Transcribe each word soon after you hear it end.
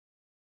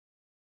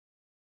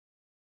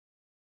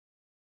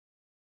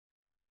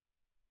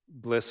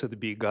Blessed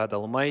be God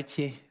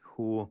Almighty,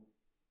 who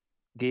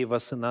gave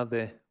us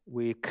another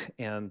week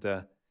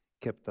and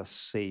kept us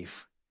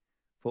safe.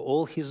 For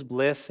all his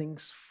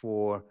blessings,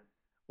 for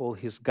all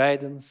his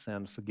guidance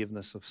and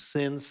forgiveness of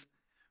sins,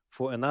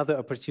 for another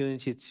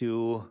opportunity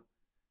to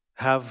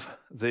have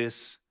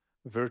this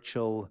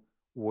virtual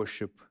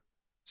worship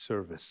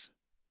service.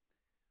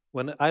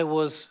 When I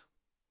was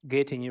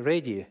getting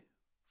ready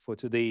for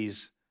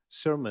today's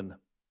sermon,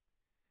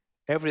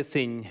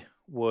 everything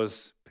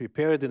was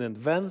prepared in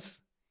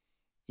advance,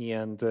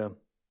 and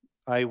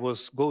I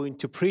was going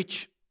to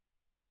preach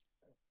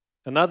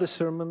another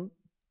sermon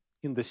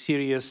in the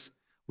series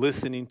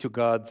Listening to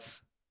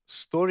God's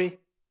Story,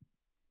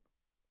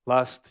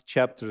 last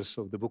chapters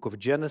of the book of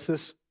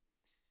Genesis.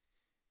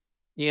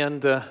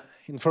 And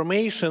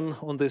information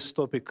on this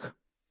topic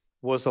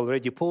was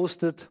already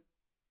posted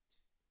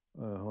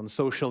on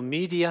social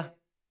media.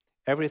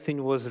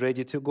 Everything was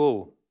ready to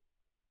go.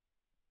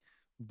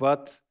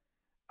 But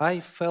I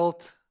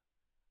felt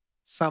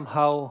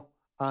somehow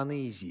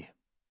uneasy.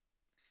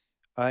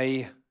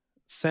 I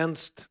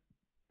sensed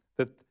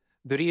that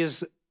there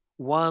is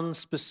one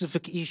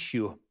specific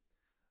issue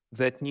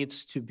that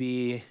needs to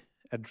be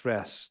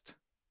addressed.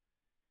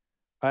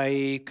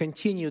 I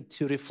continued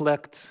to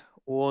reflect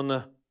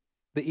on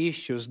the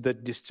issues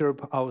that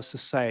disturb our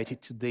society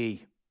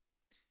today.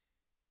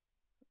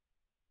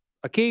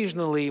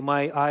 Occasionally,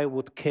 my eye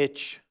would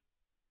catch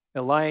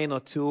a line or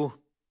two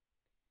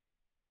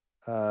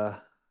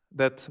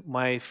that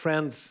my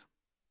friends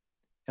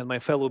and my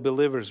fellow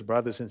believers,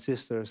 brothers and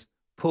sisters,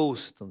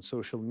 post on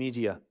social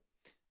media,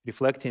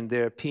 reflecting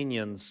their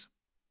opinions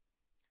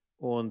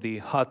on the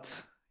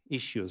hot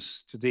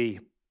issues today.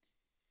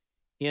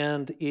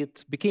 And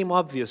it became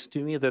obvious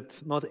to me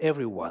that not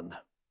everyone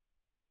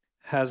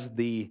has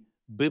the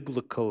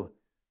biblical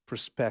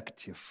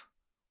perspective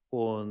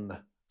on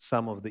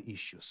some of the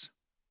issues.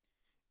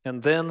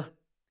 And then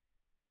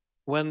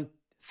when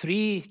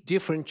 3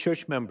 different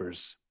church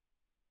members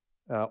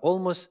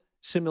almost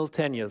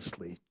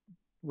simultaneously,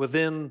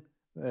 within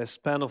a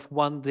span of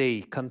one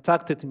day,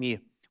 contacted me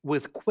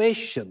with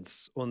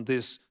questions on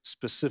this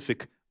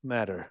specific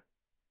matter.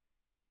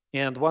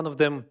 And one of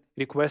them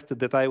requested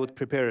that I would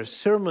prepare a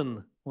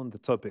sermon on the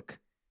topic.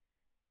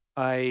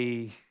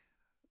 I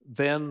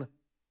then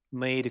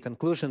made a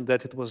conclusion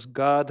that it was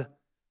God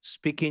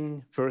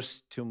speaking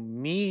first to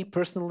me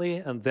personally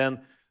and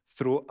then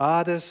through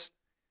others,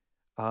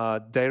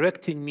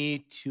 directing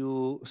me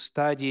to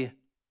study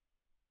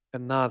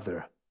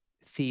another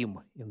theme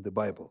in the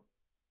Bible.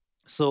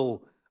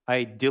 So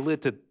I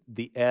deleted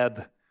the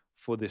ad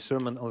for the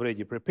sermon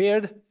already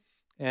prepared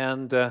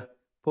and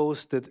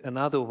posted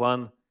another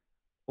one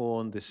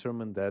on the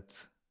sermon that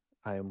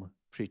I'm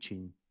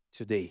preaching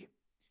today.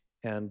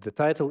 And the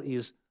title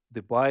is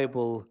The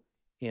Bible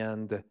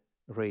and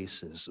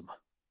Racism.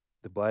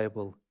 The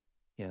Bible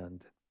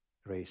and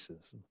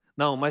Racism.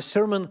 Now, my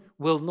sermon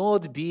will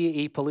not be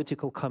a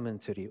political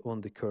commentary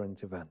on the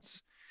current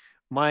events.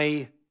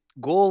 My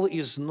goal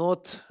is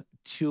not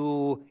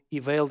to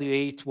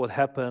evaluate what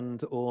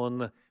happened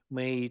on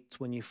May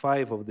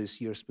 25 of this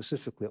year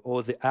specifically,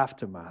 or the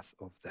aftermath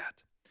of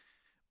that.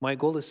 My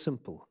goal is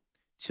simple: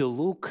 to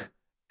look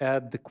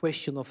at the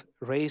question of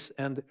race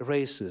and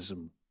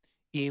racism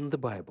in the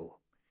Bible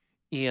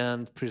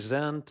and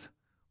present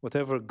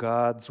whatever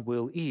God's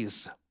will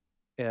is,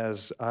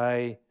 as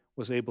I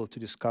was able to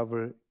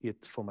discover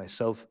it for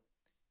myself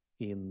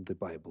in the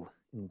Bible,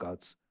 in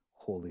God's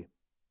holy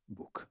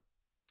book.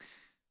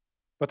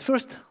 But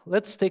first,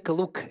 let's take a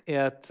look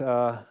at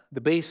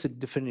the basic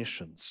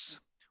definitions.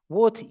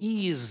 What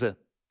is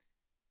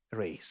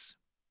race?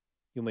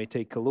 You may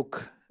take a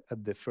look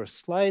at the first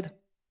slide.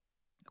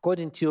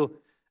 According to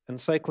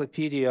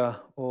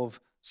Encyclopedia of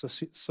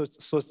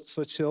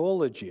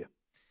Sociology,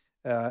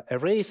 a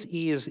race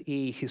is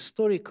a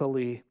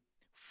historically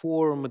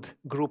formed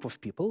group of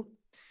people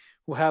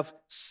who have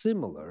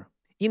similar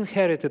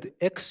inherited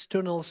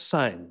external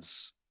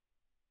signs,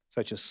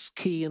 such as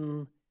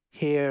skin,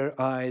 hair,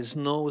 eyes,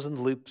 nose and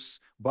lips,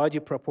 body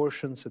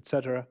proportions,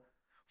 etc.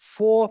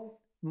 4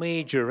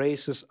 major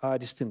races are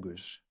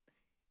distinguished: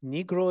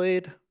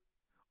 Negroid,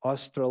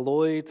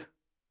 Australoid,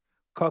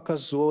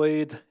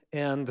 Caucasoid,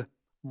 and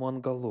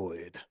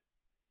Mongoloid.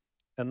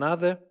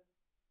 Another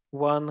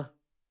one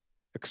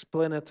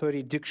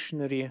explanatory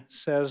dictionary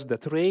says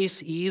that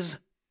race is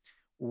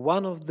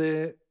one of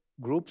the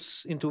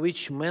groups into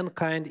which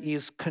mankind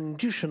is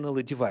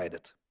conditionally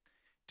divided,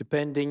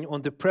 depending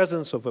on the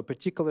presence of a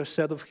particular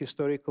set of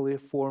historically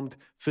formed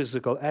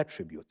physical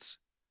attributes,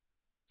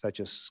 such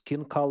as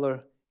skin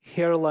color,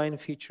 hairline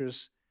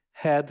features,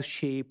 head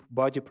shape,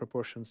 body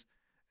proportions,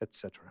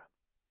 etc.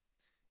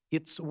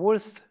 It's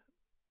worth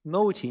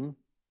noting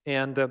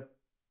and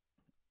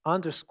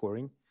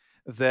underscoring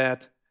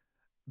that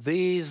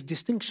these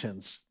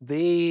distinctions,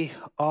 they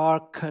are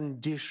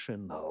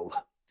conditional.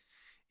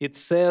 It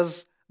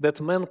says that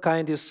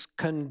mankind is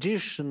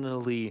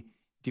conditionally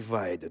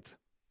divided.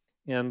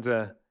 And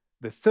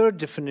the third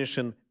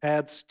definition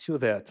adds to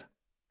that.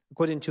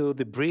 According to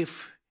the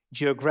brief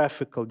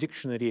Geographical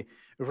Dictionary,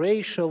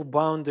 racial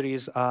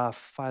boundaries are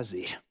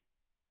fuzzy.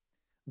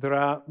 There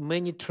are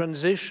many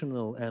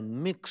transitional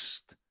and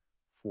mixed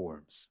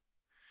forms.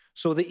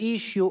 So the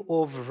issue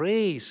of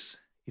race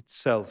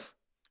itself,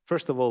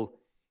 first of all,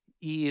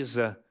 is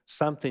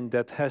something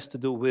that has to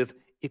do with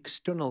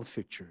external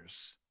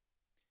features.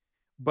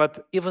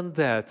 But even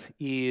that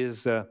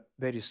is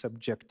very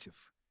subjective.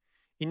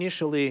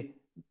 Initially,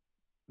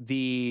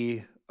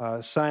 the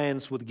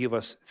science would give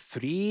us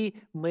three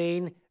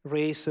main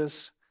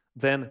races.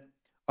 Then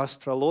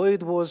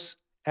Australoid was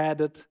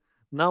added.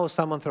 Now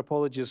some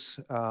anthropologists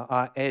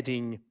are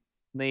adding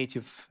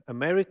Native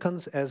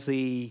Americans as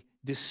a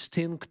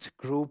distinct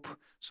group,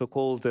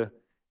 so-called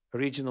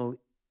original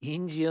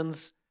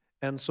Indians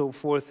and so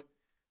forth.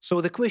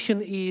 So the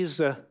question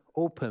is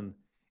open.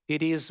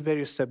 It is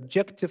very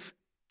subjective.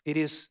 It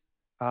is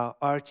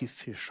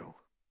artificial.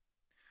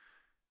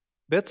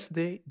 That's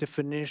the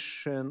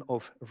definition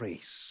of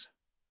race.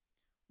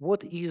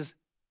 What is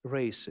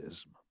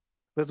racism?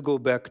 Let's go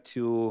back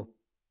to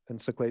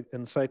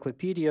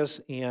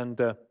encyclopedias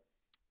and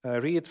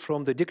read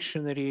from the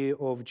Dictionary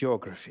of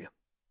Geography.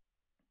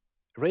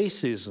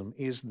 Racism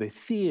is the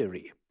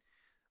theory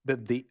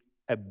that the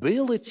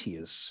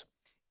abilities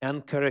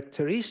and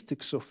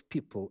characteristics of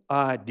people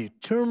are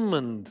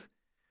determined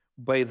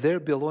by their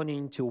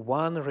belonging to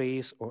one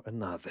race or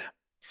another.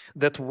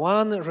 That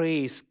one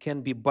race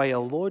can be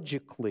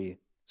biologically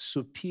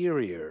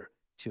superior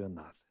to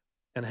another.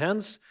 And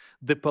hence,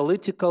 the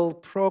political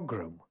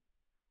program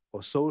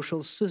or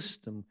social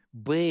system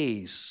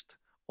based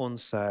on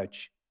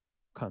such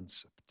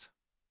concept.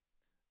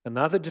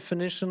 Another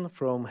definition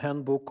from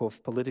Handbook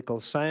of Political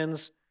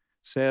Science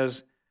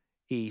says,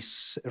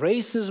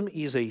 racism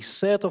is a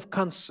set of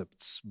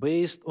concepts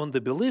based on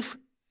the belief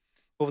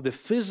of the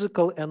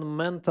physical and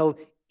mental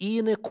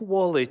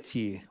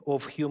inequality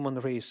of human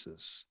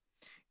races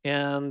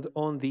and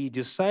on the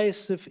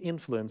decisive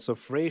influence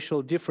of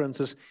racial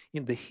differences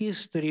in the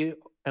history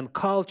and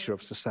culture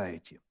of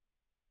society,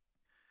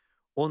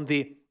 on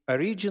the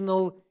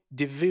original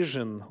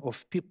division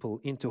of people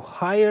into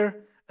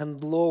higher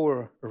and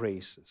lower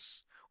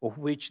races, of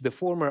which the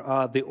former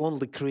are the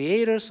only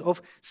creators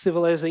of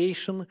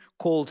civilization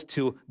called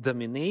to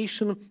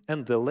domination,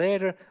 and the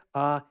latter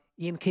are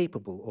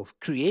incapable of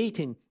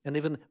creating and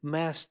even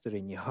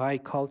mastering a high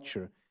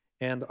culture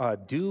and are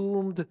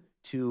doomed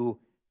to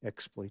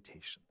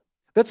exploitation.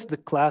 That's the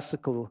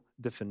classical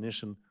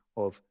definition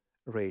of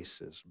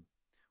racism.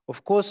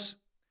 Of course,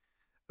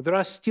 there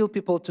are still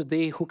people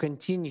today who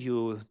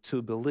continue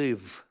to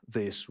believe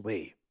this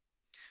way,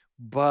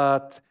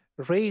 but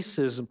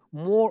racism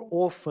more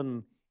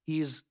often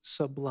is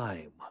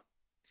sublime.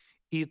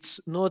 It's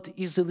not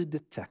easily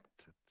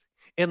detected.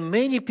 And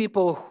many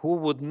people who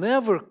would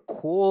never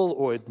call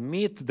or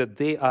admit that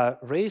they are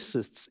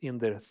racists in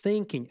their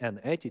thinking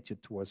and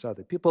attitude towards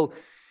other people,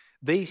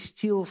 they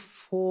still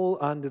fall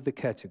under the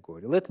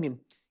category. Let me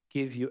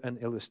give you an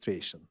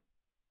illustration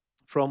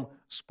from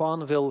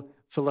Sponville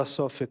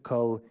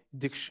Philosophical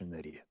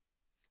Dictionary.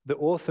 The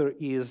author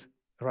is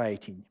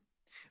writing,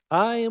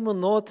 "I am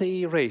not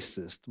a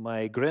racist,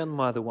 my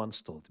grandmother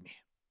once told me."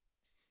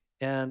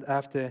 And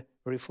after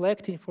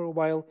reflecting for a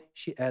while,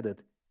 she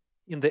added,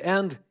 "In the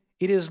end,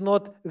 it is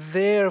not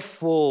their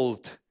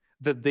fault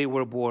that they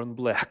were born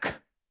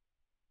black."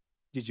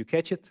 Did you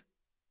catch it?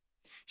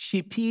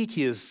 She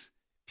pities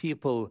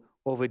people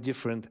of a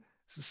different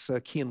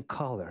skin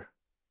color.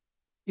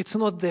 It's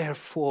not their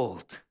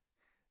fault,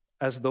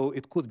 as though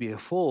it could be a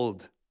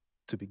fault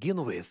to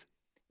begin with.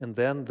 And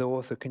then the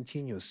author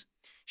continues,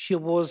 "She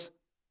was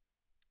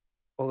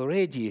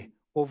already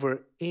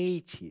over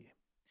 80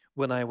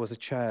 when I was a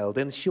child,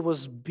 and she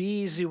was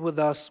busy with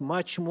us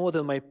much more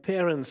than my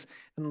parents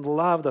and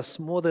loved us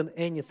more than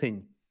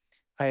anything.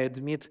 I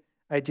admit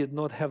I did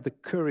not have the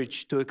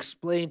courage to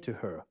explain to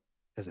her,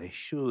 as I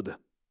should,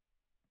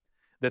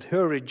 that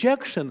her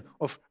rejection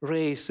of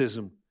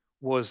racism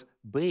was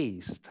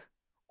based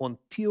on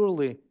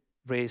purely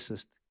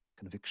racist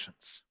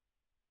convictions."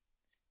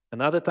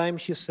 Another time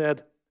she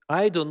said,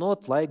 "I do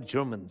not like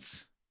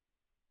Germans.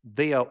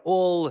 They are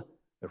all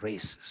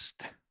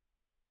racist."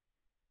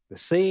 The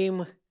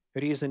same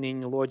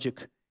reasoning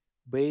logic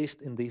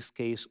based in this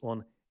case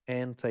on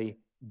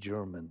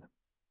anti-German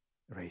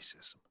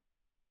racism.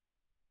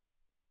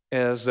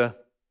 As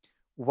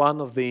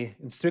one of the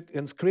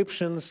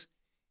inscriptions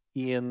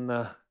in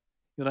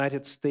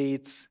United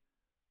States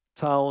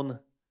town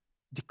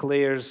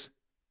declares,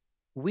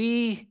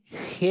 "We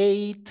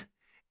hate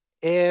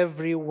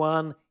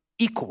everyone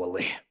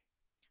equally,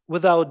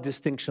 without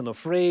distinction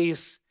of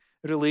race,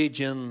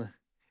 religion,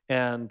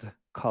 and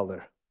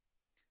color."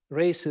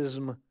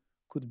 Racism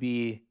could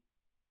be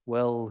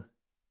well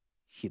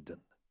hidden.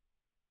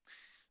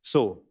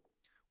 So,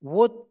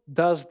 what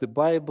does the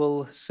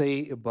Bible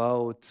say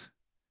about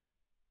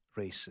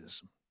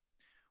racism?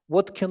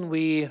 What can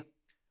we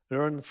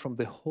learn from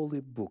the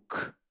Holy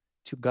Book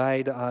to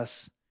guide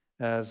us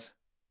as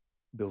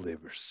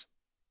believers?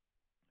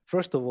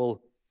 First of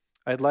all,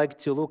 I'd like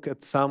to look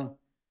at some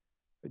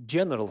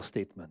general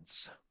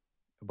statements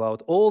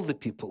about all the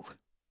people,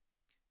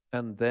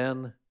 and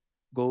then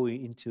go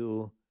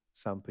into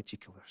some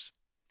particulars.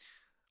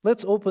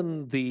 Let's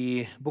open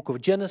the book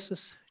of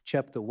Genesis,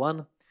 chapter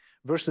 1,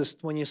 verses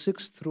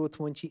 26 through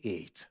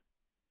 28.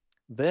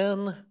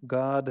 Then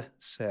God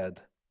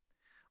said,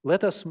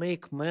 "Let us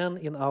make man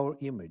in our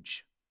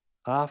image,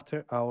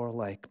 after our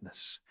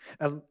likeness,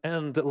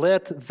 and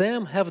let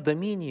them have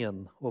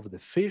dominion over the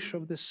fish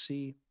of the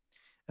sea,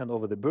 and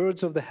over the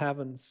birds of the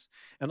heavens,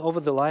 and over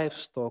the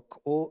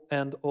livestock,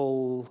 over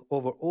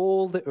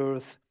all the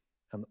earth,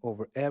 and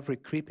over every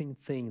creeping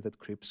thing that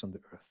creeps on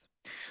the earth."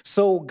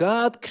 So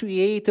God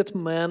created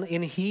man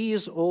in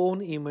his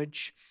own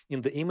image.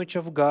 In the image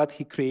of God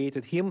he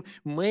created him.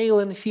 Male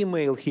and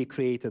female he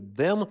created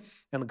them,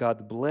 and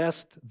God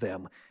blessed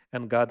them.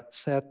 And God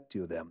said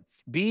to them,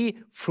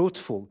 "Be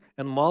fruitful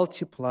and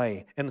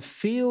multiply, and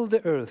fill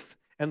the earth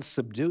and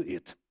subdue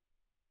it,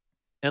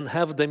 and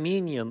have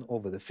dominion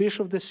over the fish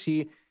of the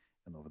sea,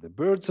 and over the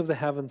birds of the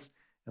heavens,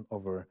 and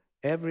over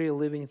every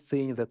living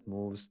thing that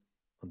moves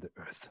on the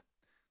earth."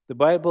 The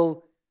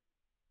Bible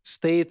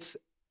states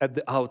at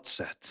the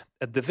outset,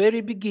 at the very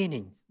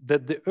beginning,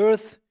 that the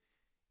earth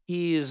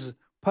is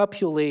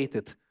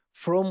populated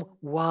from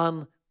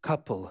one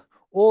couple.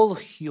 All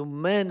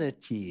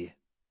humanity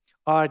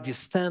are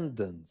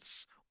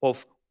descendants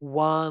of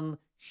one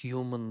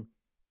human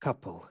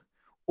couple.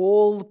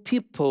 All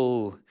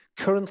people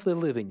currently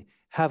living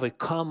have a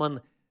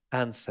common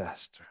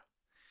ancestor.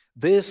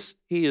 This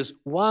is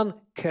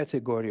one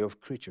category of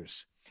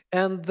creatures.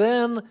 And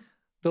then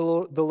the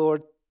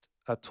Lord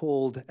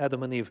told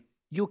Adam and Eve,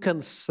 "You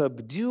can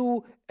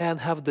subdue and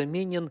have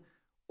dominion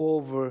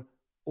over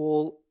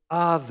all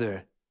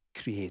other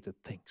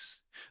created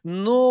things."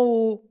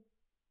 No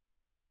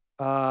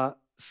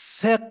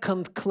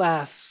second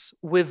class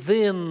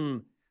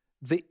within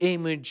the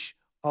image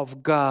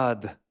of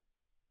God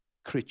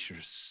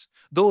creatures,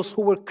 those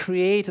who were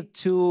created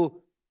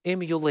to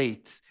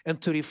emulate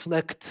and to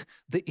reflect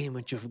the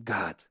image of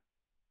God.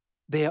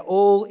 They are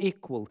all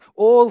equal.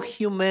 All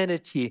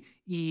humanity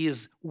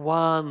is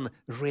one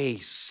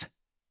race.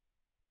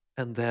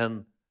 And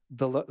then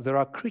there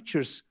are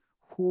creatures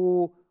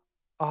who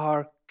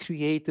are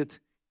created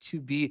to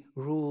be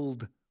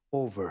ruled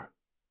over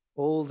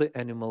all the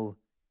animal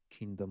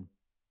kingdom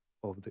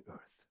of the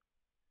earth.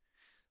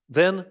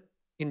 Then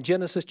in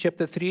Genesis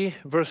chapter 3,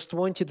 verse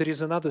 20, there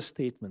is another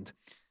statement.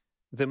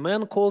 The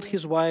man called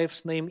his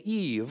wife's name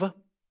Eve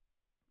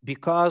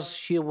because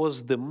she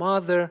was the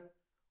mother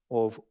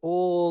of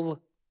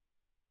all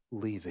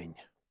living.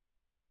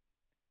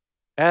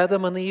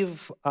 Adam and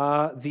Eve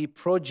are the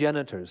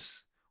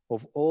progenitors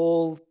of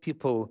all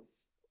people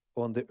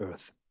on the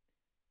earth.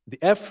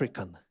 The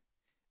African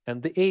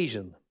and the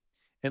Asian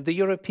and the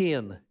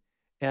European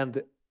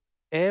and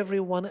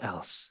everyone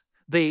else,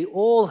 they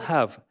all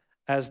have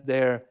as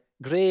their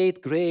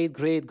great, great,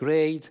 great,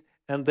 great,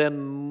 and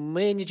then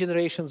many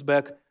generations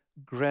back,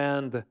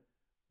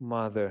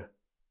 grandmother,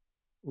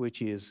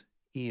 which is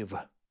Eve.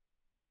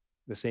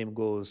 The same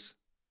goes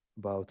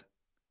about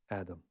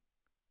Adam.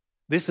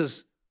 This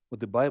is what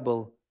the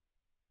Bible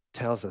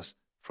tells us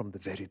from the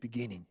very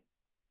beginning.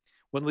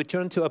 When we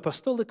turn to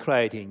apostolic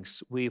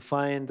writings, we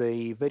find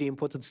a very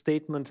important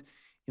statement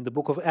in the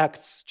book of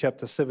Acts,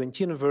 chapter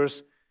 17,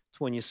 verse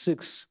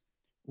 26,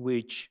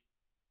 which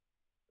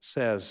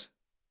says,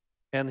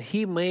 "And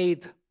he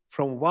made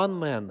from one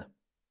man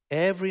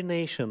every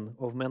nation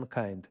of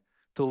mankind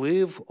to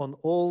live on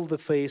all the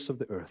face of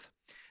the earth,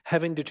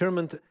 having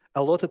determined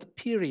allotted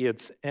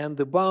periods and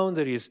the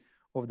boundaries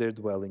of their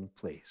dwelling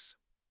place."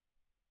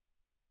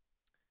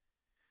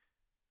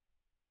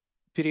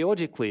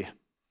 Periodically,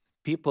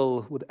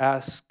 people would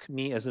ask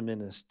me as a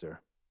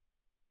minister,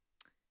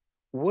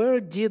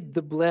 where did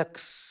the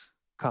blacks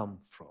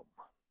come from?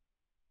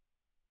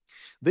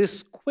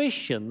 This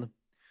question,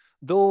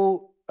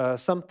 though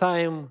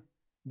sometimes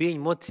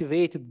being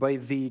motivated by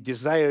the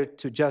desire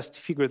to just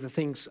figure the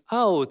things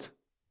out,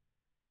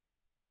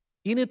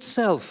 in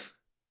itself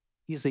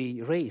is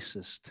a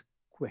racist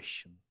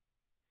question.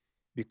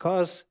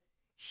 Because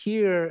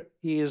here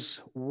is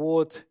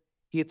what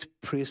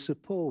it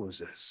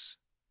presupposes.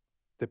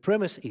 The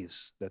premise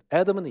is that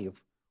Adam and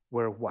Eve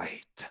were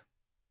white.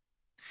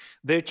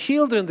 Their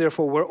children,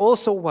 therefore, were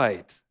also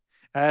white,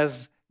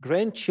 as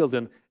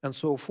grandchildren and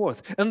so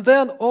forth. And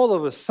then all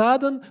of a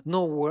sudden,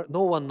 no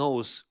one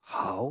knows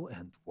how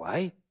and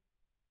why,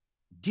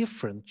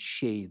 different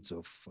shades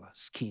of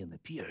skin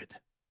appeared.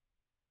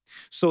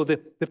 So the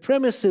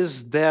premise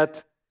is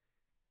that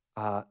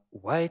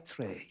white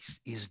race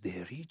is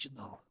the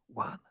original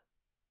one.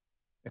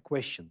 A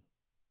question,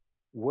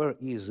 where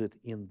is it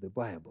in the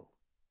Bible?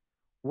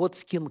 What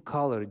skin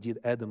color did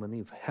Adam and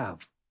Eve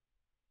have?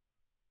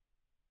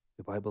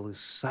 The Bible is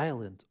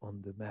silent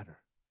on the matter.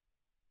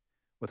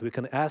 But we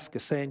can ask a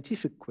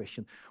scientific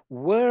question.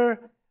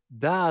 Where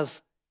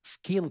does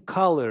skin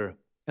color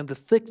and the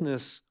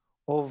thickness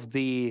of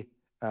the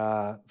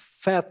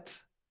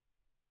fat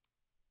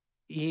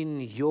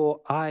in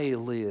your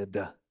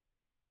eyelid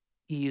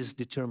is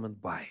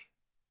determined by?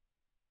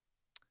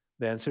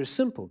 The answer is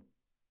simple.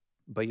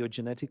 by your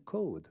genetic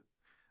code.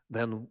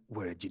 Then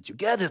where did you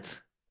get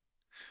it?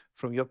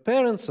 From your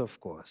parents, of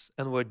course.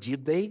 And where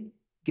did they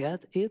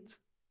get it?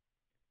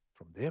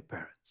 From their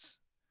parents.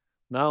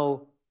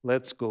 Now,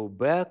 let's go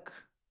back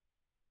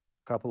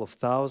a couple of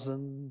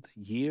thousand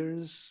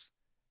years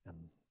and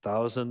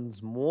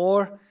thousands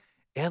more,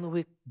 and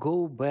we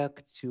go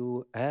back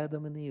to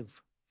Adam and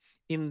Eve.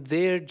 In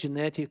their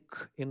genetic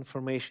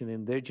information,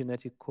 in their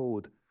genetic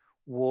code,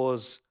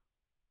 was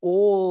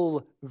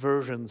all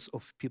versions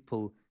of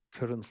people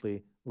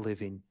currently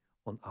living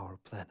on our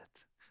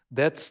planet.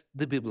 That's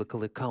the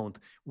biblical account.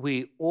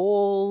 We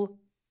all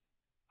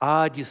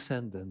are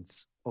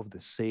descendants of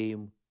the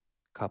same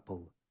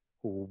couple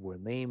who were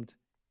named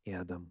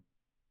Adam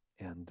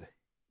and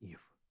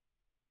Eve.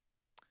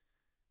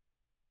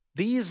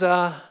 These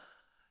are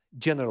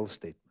general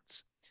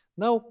statements.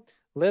 Now,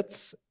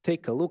 let's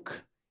take a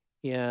look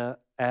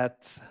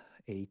at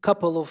a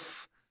couple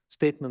of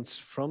statements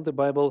from the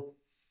Bible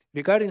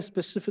regarding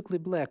specifically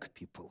black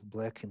people,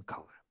 black in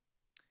color.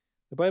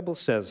 The Bible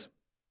says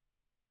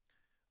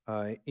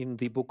in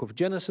the book of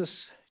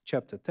Genesis,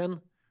 chapter 10,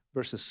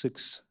 verses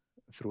 6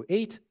 through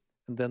 8,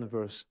 and then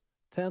verse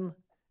 10,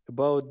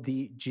 about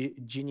the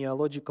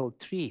genealogical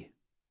tree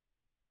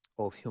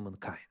of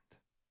humankind.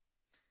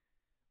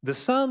 The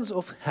sons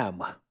of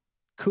Ham,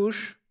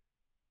 Cush,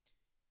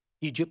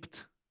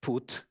 Egypt,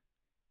 Put,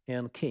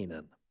 and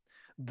Canaan.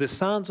 The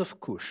sons of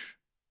Cush,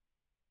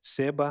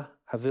 Seba,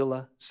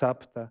 Havilah,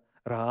 Sabta,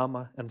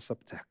 Raama, and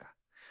Sabteka.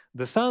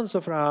 The sons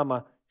of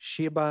Raama,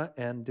 Sheba,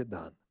 and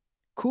Dedan.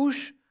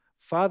 Cush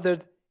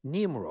fathered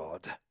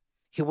Nimrod.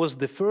 He was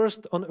the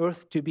first on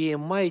earth to be a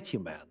mighty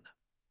man.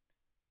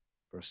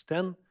 Verse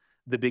 10,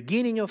 the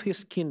beginning of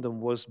his kingdom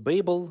was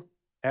Babel,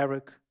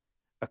 Erech,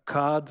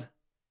 Akkad,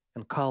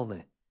 and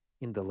Calneh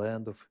in the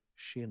land of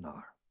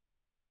Shinar.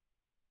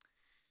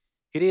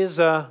 It is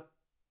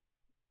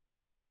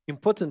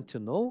important to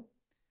know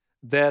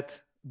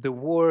that the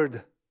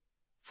word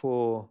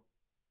for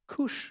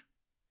Cush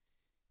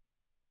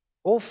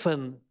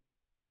often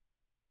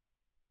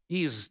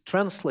is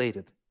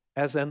translated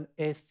as an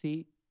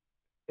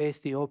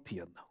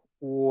Ethiopian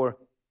or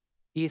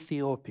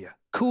Ethiopia.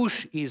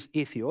 Cush is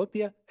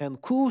Ethiopia,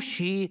 and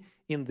Cushi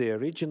in the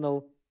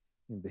original,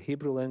 in the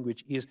Hebrew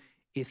language, is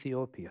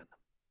Ethiopian.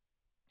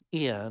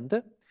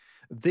 And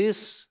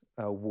this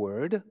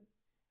word,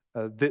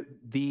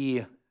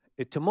 the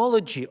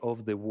etymology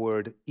of the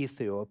word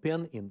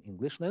Ethiopian in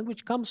English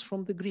language comes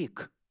from the Greek,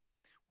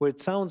 where it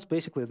sounds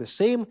basically the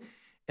same,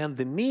 and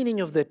the meaning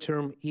of the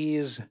term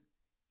is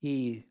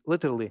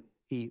literally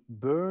a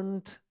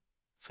burned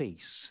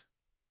face,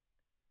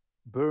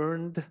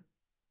 burned,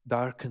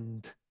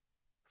 darkened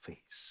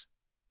face.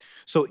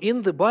 So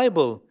in the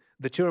Bible,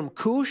 the term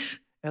Cush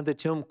and the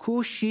term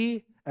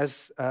Cushi,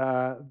 as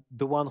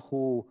the one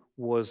who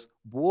was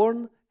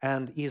born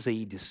and is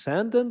a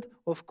descendant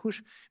of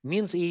Cush,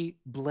 means a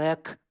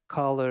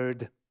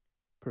black-colored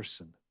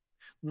person,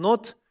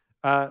 not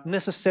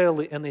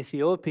necessarily an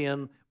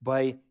Ethiopian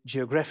by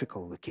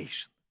geographical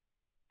location.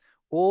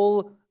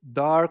 All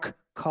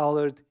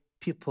dark-colored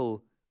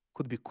people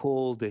could be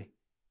called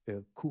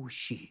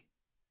Cushi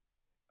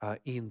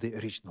in the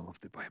original of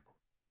the Bible.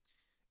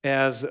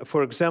 As,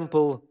 for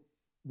example,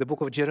 the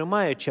book of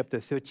Jeremiah, chapter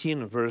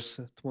 13, verse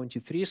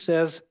 23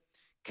 says,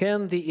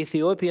 can the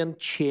Ethiopian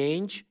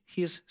change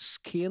his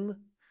skin,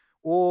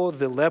 or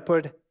the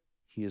leopard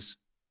his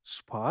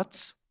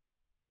spots?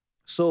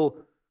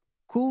 So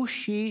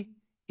Cushi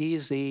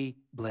is a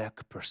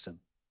black person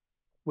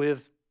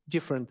with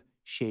different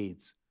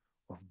shades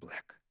of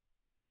black.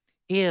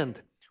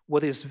 And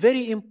what is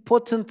very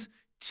important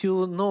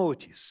to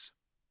notice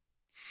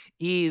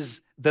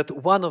is that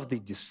one of the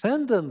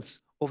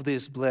descendants of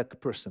this black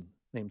person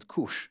named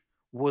Cush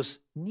was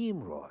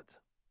Nimrod,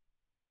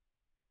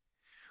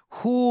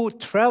 who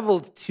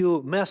traveled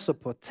to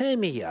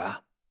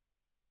Mesopotamia,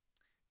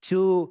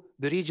 to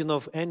the region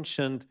of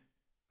ancient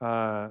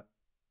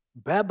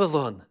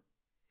Babylon,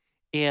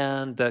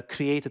 and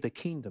created a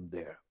kingdom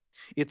there.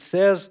 It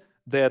says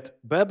that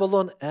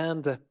Babylon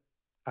and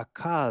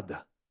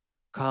Akkad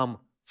come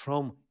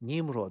from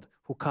Nimrod,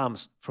 who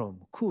comes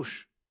from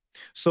Cush.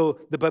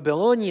 So the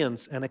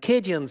Babylonians and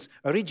Akkadians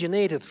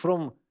originated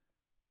from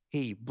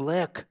a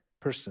black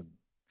person,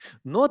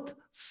 not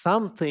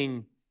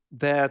something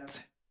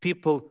that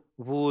people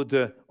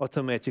would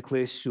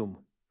automatically assume,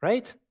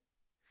 right?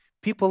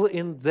 People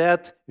in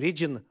that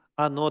region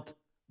are not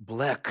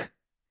black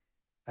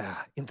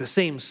in the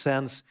same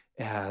sense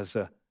as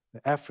the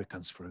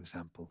Africans, for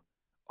example,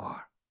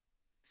 are.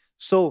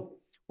 So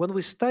when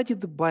we study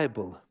the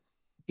Bible,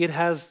 it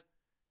has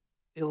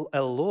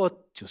a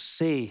lot to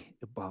say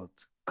about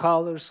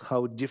colors,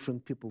 how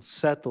different people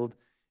settled,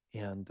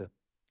 and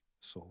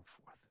so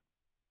forth.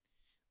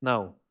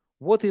 Now,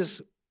 what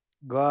is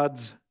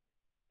God's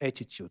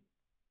attitude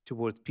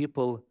toward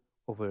people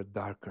of a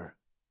darker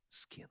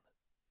skin?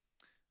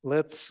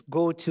 Let's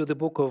go to the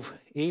book of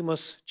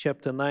Amos,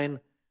 chapter 9,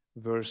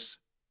 verse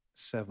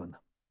 7.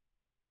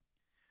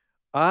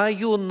 Are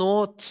you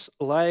not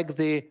like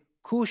the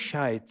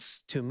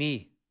Cushites to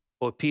me,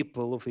 O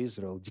people of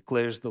Israel,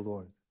 declares the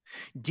Lord.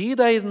 Did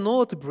I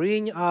not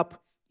bring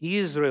up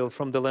Israel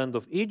from the land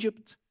of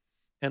Egypt,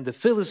 and the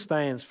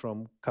Philistines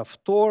from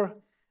Kaftor,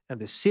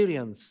 and the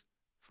Syrians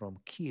from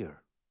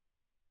Kir?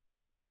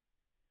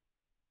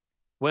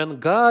 When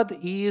God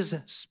is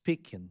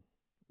speaking,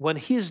 when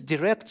his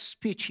direct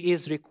speech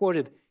is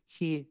recorded,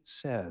 he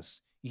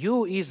says,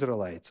 you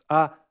Israelites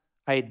are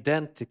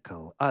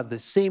identical, are the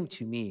same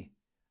to me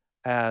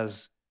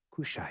as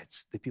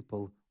Cushites, the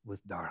people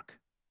with dark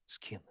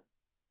skin.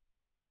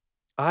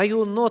 Are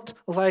you not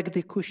like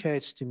the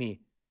Cushites to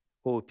me,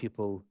 O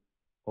people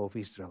of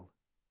Israel?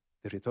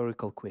 The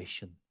rhetorical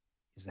question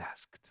is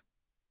asked.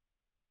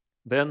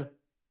 Then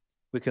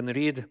we can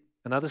read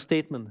another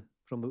statement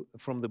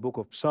from the book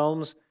of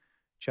Psalms,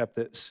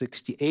 chapter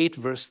 68,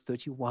 verse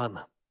 31,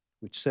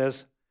 which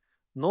says,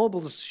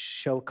 nobles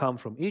shall come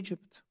from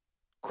Egypt,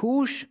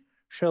 Cush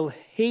shall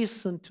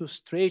hasten to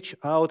stretch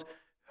out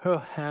her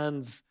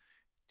hands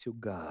to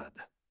God.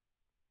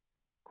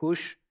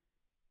 Cush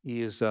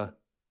is the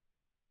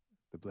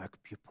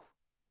black people,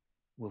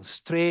 will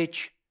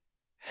stretch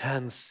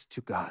hands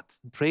to God,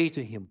 and pray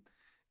to him,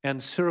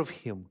 and serve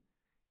him,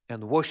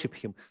 and worship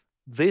him.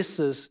 This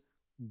is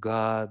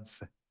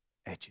God's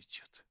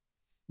attitude.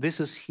 This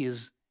is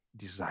his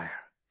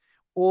desire.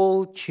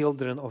 All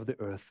children of the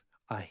earth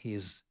are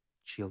his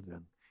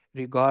children,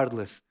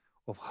 regardless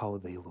of how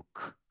they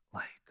look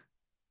like.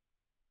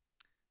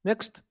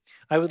 Next,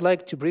 I would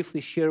like to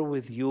briefly share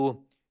with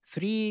you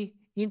 3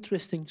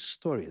 interesting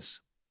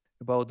stories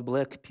about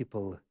black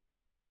people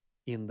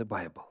in the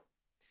Bible.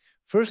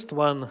 First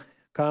one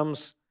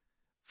comes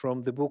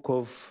from the book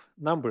of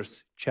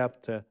Numbers,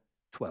 chapter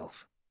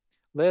 12.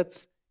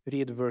 Let's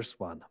read verse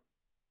 1.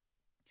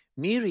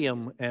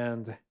 Miriam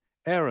and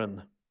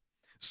Aaron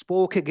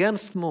spoke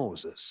against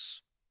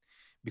Moses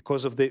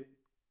because of the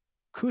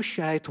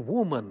Cushite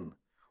woman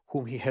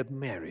whom he had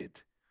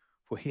married,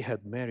 for he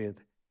had married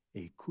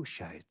a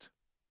Cushite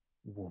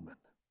woman.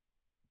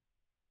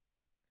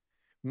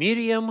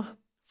 Miriam,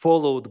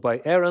 followed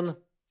by Aaron,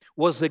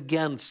 was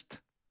against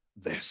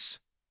this.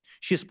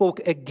 She spoke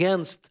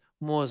against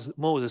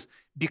Moses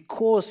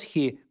because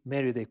he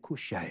married a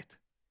Cushite.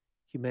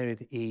 He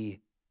married a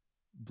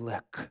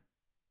black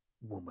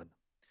woman.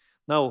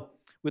 Now,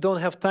 we don't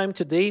have time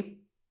today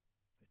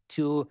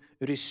to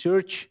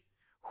research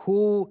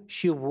who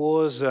she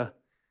was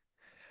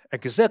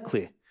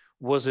exactly.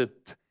 Was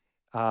it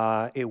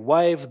a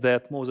wife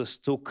that Moses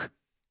took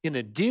in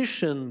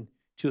addition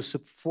to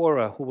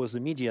Sephora, who was a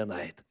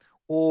Midianite?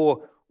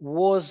 Or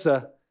was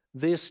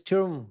this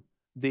term,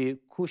 the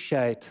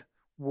Cushite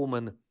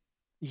woman,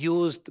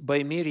 used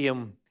by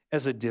Miriam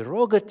as a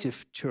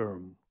derogative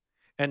term,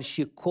 and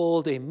she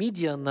called a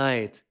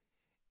Midianite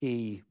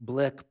a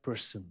black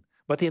person?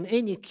 But in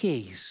any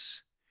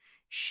case,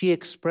 she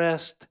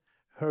expressed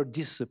her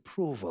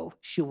disapproval.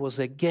 She was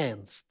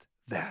against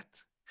that.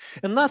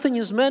 And nothing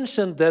is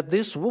mentioned that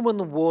this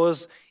woman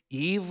was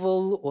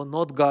evil or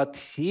not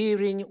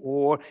God-fearing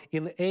or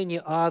in any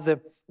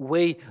other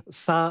way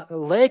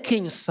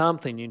lacking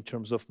something in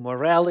terms of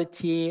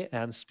morality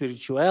and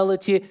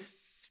spirituality.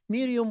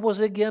 Miriam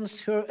was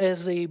against her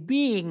as a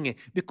being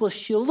because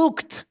she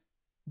looked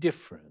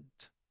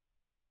different.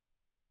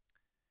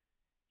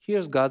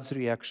 Here's God's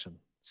reaction,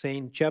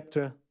 saying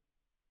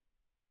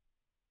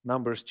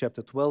Numbers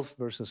chapter 12,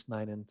 verses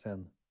 9 and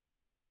 10.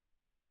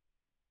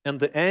 And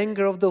the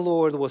anger of the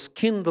Lord was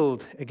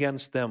kindled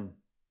against them,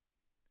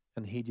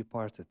 and he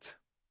departed.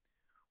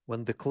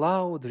 When the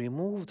cloud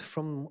removed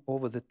from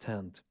over the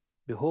tent,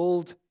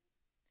 behold,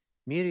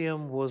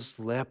 Miriam was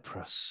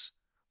leprous,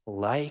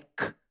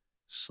 like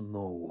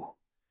snow.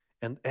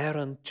 And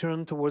Aaron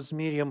turned towards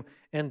Miriam,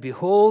 and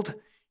behold,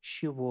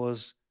 she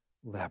was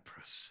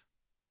leprous.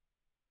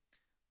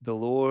 The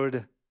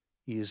Lord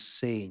is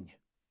saying,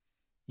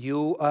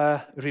 you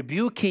are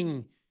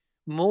rebuking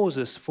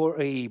Moses for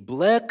a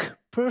black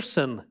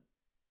person.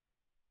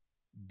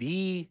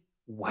 Be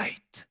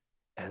white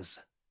as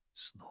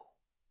snow.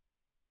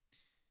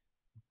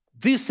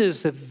 This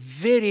is a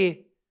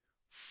very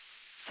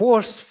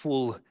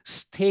forceful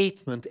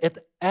statement and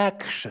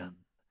action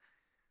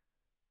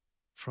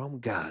from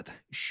God,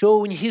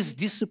 showing his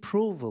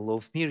disapproval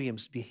of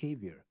Miriam's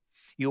behavior.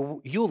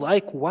 You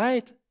like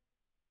white?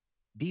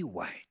 Be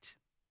white.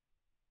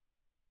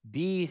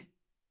 Be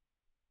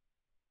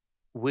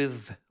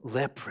with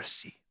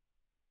leprosy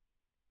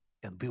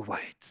and be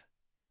white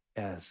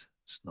as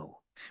snow.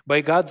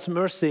 By God's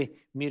mercy,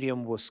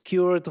 Miriam was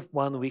cured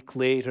 1 week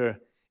later,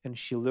 and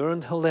she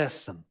learned her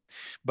lesson.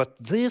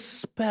 But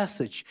this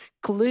passage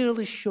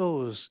clearly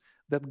shows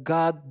that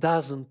God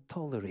doesn't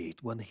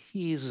tolerate when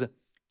his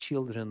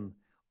children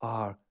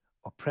are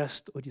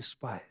oppressed or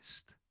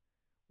despised,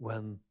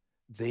 when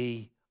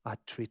they are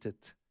treated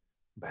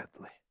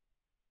badly.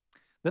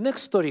 The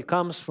next story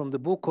comes from the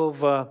book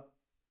of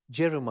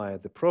Jeremiah,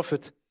 the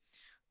prophet.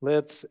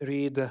 Let's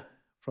read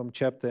from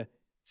chapter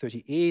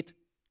 38,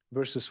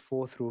 verses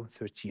 4 through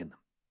 13.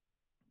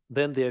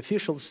 Then the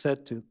officials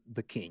said to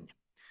the king,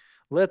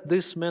 let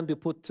this man be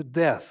put to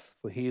death,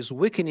 for he is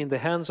weak in the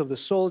hands of the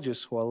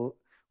soldiers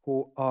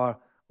who are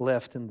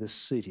left in this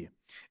city,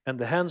 and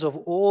the hands of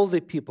all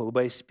the people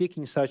by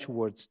speaking such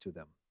words to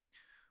them.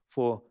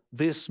 For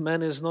this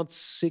man is not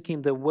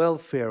seeking the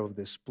welfare of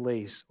this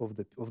place,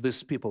 of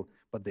this people,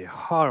 but their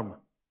harm.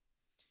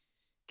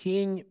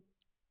 King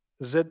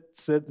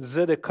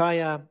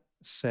Zedekiah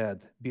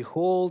said,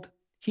 behold,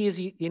 he is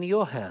in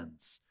your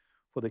hands,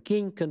 for the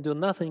king can do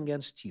nothing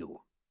against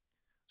you.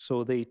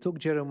 So they took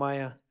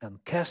Jeremiah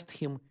and cast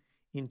him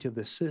into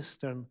the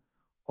cistern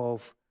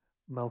of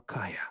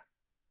Malchiah,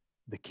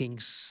 the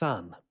king's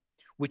son,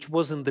 which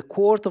was in the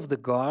court of the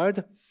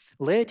guard,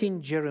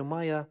 letting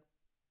Jeremiah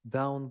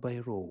down by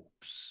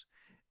ropes.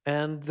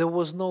 And there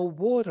was no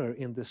water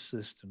in the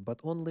cistern, but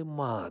only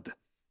mud.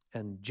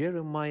 And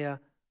Jeremiah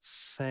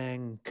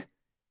sank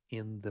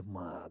in the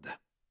mud.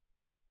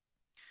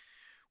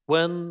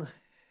 When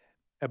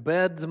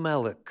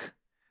Ebed-melech,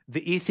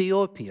 the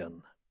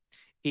Ethiopian,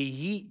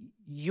 a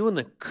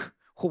eunuch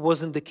who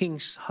was in the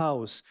king's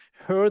house,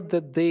 heard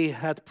that they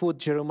had put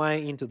Jeremiah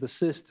into the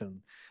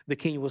cistern, the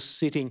king was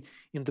sitting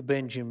in the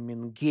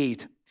Benjamin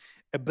gate.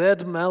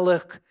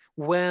 Ebed-melech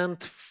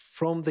went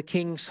from the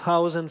king's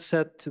house and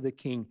said to the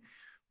king,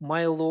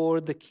 my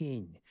lord the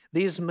king,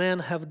 these men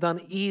have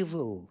done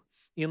evil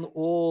in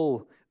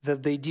all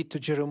that they did to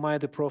Jeremiah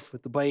the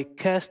prophet by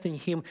casting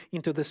him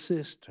into the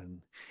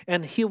cistern,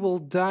 and he will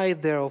die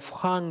there of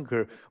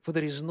hunger, for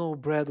there is no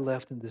bread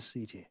left in the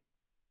city.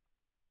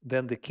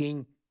 Then the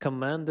king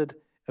commanded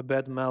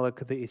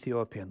Ebed-melech the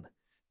Ethiopian,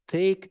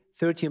 take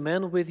 30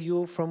 men with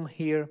you from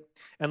here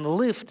and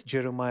lift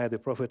Jeremiah the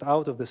prophet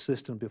out of the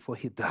cistern before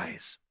he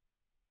dies.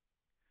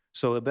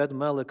 So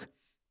Ebed-melech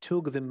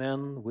took the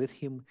men with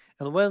him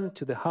and went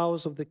to the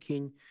house of the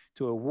king,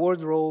 to a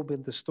wardrobe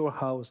in the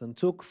storehouse, and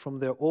took from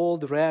there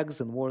old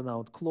rags and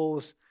worn-out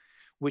clothes,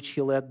 which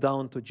he let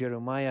down to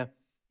Jeremiah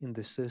in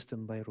the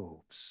cistern by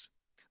ropes.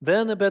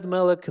 Then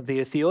Ebed-melech the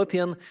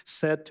Ethiopian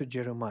said to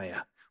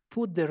Jeremiah,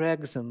 put the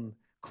rags and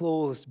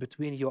clothes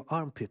between your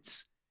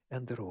armpits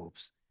and the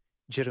ropes.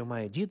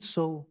 Jeremiah did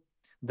so.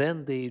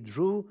 Then they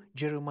drew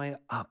Jeremiah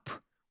up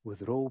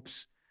with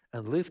ropes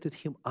and lifted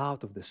him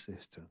out of the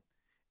cistern.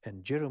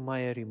 And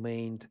Jeremiah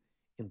remained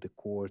in the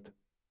court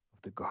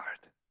of the guard.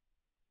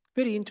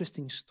 Very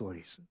interesting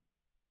stories.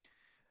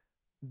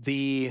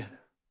 The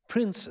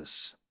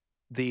princes,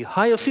 the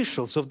high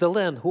officials of the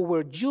land who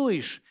were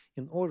Jewish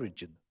in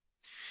origin,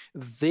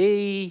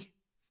 they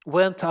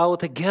went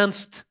out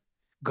against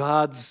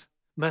God's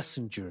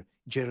messenger,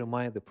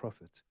 Jeremiah the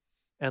prophet,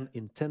 and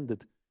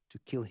intended to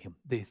kill him.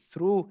 They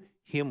threw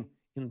him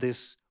in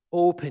this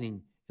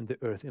opening in the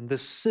earth, in the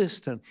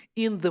cistern,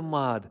 in the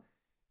mud,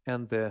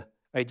 and the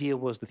idea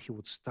was that he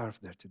would starve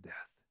there to death.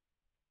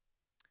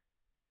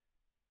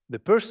 The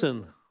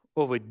person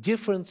of a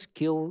different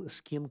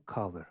skin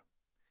color,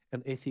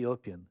 an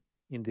Ethiopian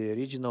in the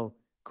original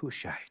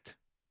Cushite,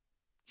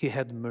 he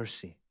had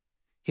mercy.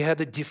 He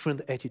had a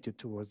different attitude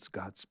towards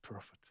God's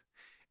prophet.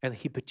 And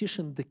he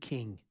petitioned the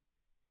king,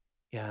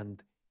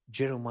 and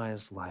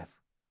Jeremiah's life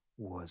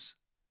was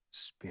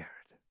spared.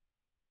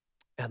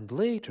 And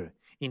later,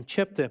 in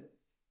chapter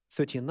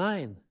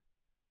 39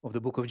 of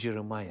the book of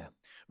Jeremiah,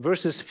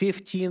 verses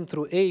 15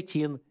 through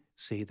 18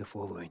 say the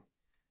following.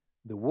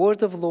 The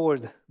word of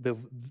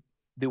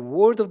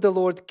the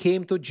Lord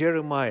came to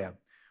Jeremiah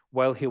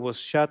while he was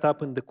shut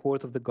up in the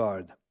court of the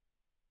guard.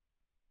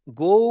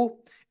 Go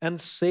and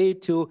say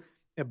to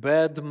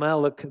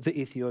Ebed-melech the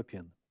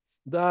Ethiopian,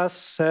 thus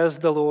says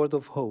the Lord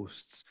of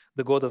hosts,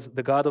 the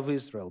God of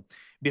Israel,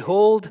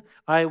 behold,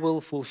 I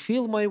will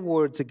fulfill my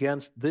words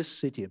against this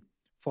city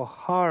for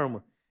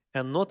harm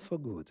and not for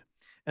good,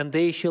 and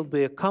they shall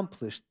be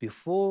accomplished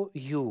before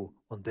you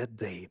on that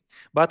day.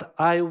 But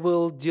I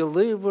will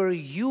deliver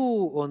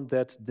you on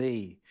that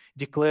day,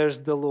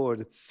 declares the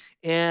Lord,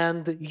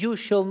 and you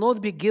shall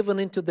not be given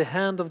into the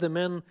hand of the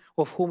men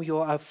of whom you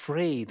are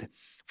afraid,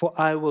 for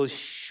I will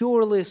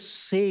surely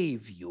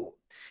save you,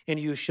 and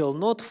you shall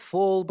not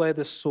fall by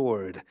the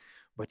sword,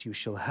 but you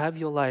shall have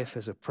your life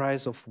as a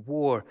prize of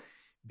war,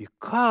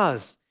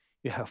 because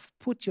you have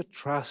put your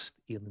trust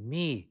in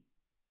me,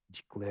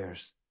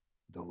 declares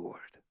the Lord.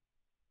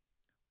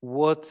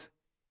 What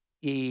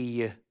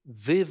a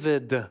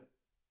vivid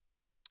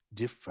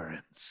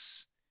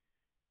difference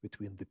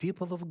between the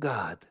people of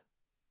God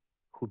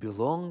who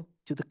belong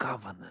to the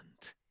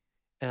covenant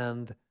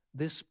and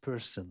this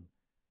person,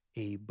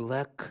 a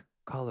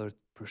black-colored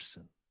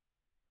person,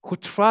 who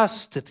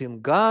trusted in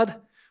God,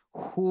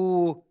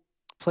 who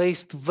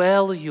placed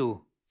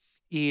value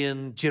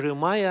in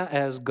Jeremiah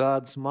as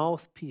God's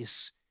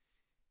mouthpiece,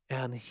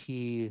 and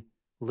he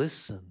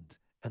listened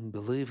and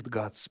believed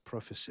God's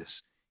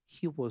prophecies.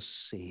 He was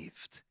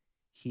saved.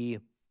 He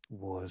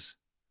was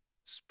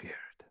spared.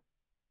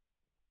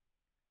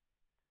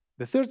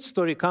 The third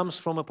story comes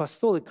from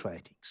apostolic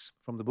writings,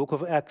 from the book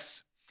of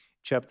Acts,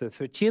 chapter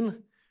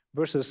 13,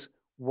 verses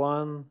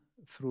 1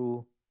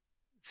 through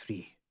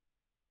 3.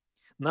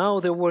 Now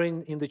there were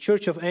in the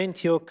church of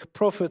Antioch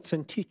prophets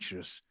and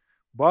teachers,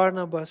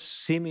 Barnabas,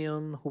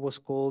 Simeon, who was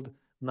called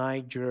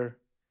Niger,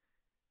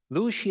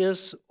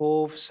 Lucius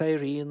of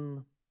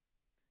Cyrene,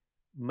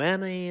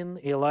 Manaen,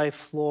 a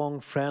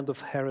lifelong friend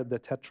of Herod the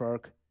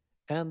Tetrarch,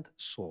 and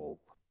Saul.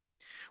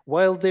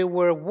 While they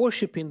were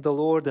worshiping the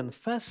Lord and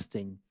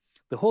fasting,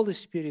 the Holy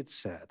Spirit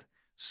said,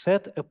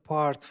 "Set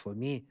apart for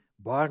me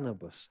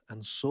Barnabas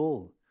and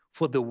Saul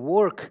for the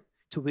work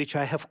to which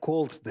I have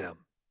called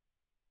them."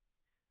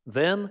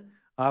 Then,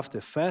 after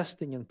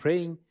fasting and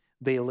praying,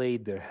 they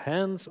laid their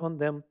hands on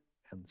them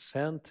and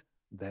sent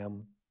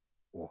them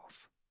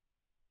off.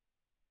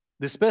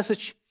 This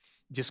passage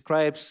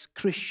describes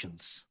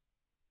Christians,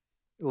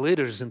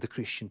 leaders in the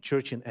Christian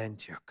church in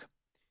Antioch.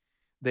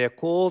 They are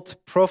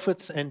called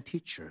prophets and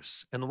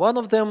teachers, and one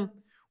of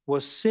them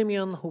was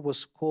Simeon, who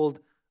was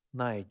called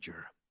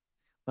Niger.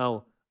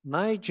 Now,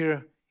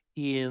 Niger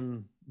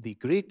in the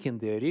Greek, in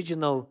the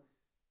original,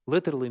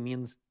 literally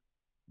means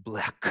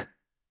black.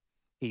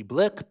 A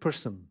black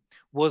person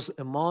was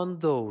among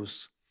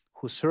those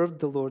who served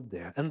the Lord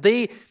there, and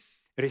they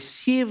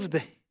received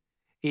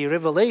a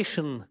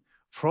revelation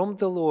from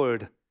the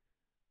Lord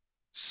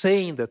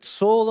saying that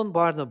Saul and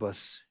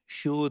Barnabas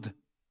should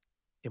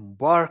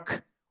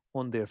embark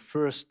on their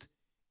first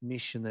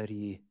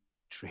missionary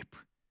trip.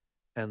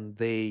 And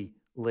they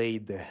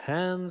laid their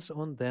hands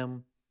on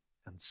them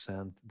and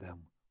sent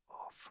them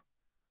off.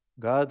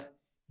 God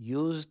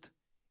used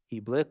a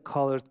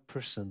black-colored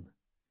person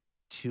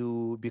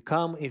to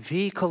become a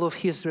vehicle of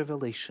his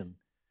revelation,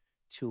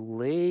 to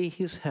lay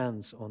his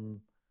hands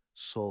on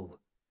Saul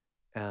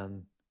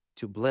and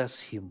to bless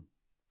him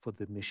for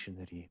the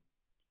missionary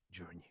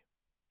journey.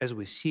 As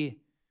we see,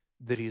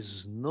 there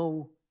is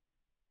no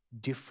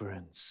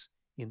difference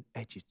in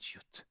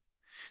attitude.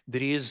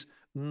 There is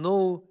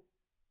no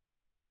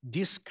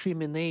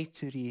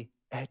discriminatory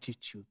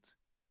attitude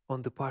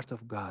on the part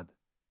of God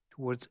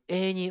towards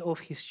any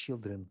of his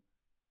children,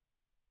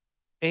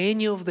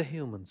 any of the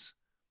humans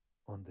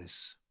on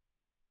this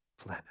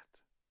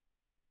planet.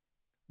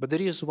 But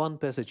there is one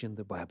passage in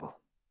the Bible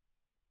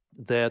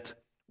that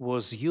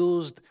was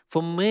used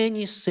for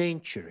many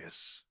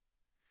centuries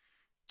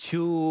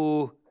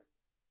to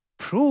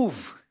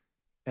prove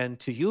and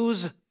to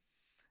use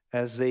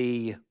as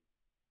a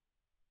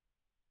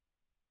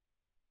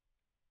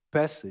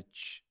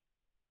passage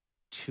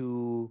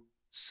to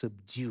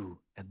subdue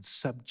and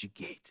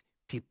subjugate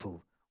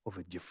people of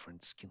a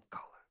different skin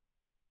color.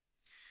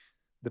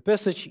 The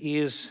passage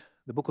is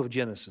the book of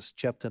Genesis,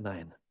 chapter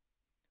 9,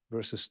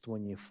 verses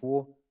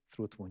 24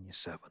 through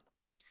 27.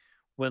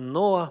 When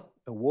Noah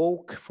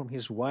awoke from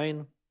his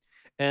wine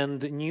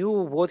and knew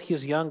what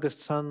his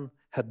youngest son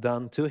had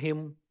done to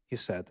him, he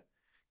said,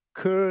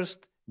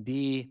 "Cursed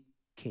be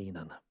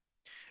Canaan.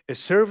 A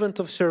servant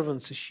of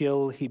servants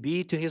shall he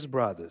be to his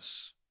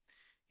brothers."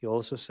 He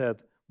also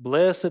said,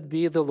 "Blessed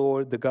be the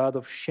Lord, the God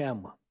of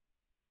Shem,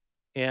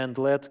 and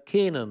let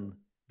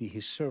Canaan be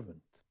his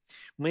servant.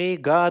 May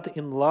God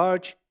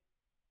enlarge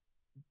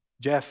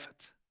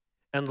Japheth,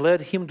 and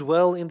let him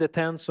dwell in the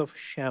tents of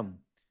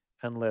Shem,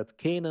 and let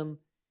Canaan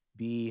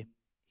be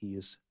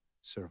his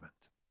servant."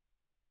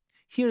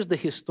 Here's the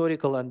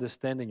historical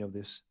understanding of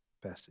this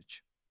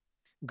passage.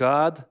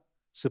 God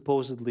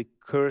supposedly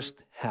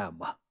cursed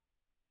Ham,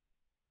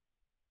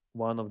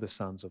 one of the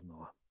sons of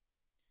Noah.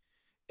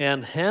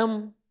 And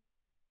Ham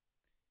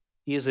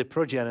is a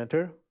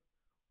progenitor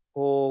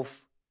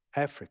of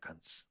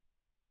Africans.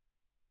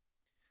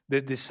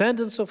 The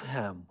descendants of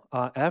Ham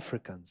are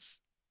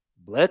Africans,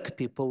 black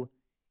people,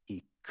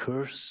 a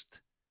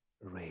cursed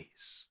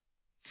race.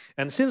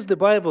 And since the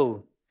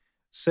Bible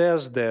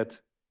says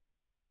that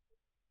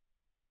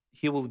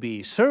he will be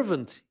a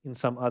servant, in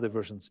some other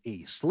versions,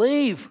 a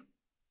slave,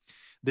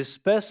 this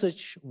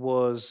passage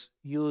was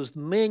used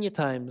many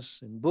times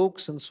in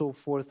books and so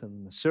forth,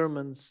 and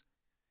sermons,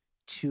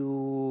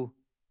 to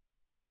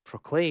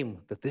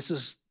proclaim that this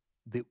is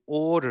the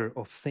order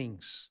of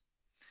things,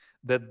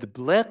 that the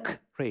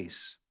black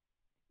race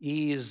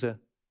is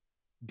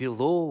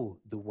below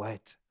the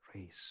white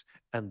race,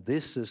 and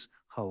this is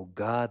how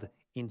God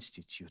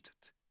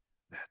instituted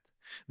that.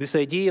 This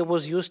idea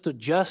was used to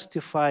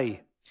justify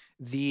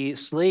the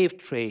slave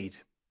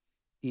trade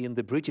in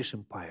the British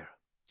Empire,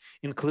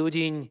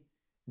 including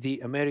the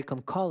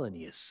American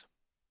colonies.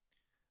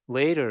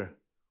 Later,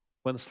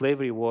 when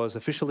slavery was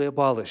officially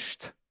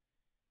abolished,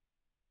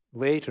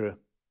 later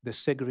the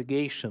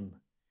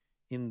segregation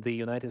in the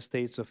United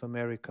States of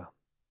America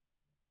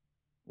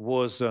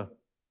was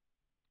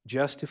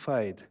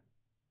justified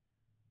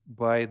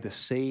by the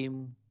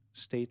same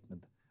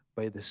statement,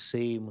 by the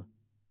same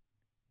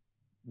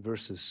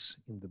verses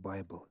in the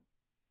Bible.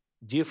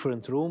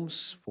 Different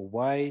rooms for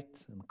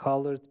white and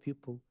colored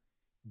people,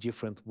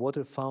 different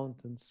water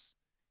fountains,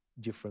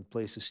 different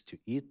places to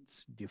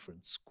eat,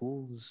 different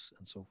schools,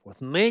 and so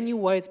forth. Many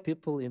white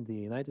people in the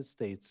United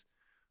States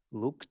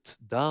looked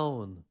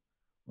down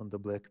on the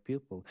black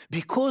people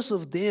because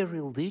of their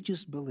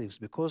religious beliefs,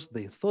 because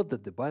they thought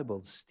that the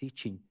Bible is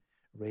teaching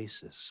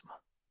racism.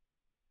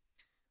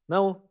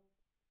 Now,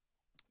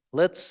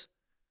 let's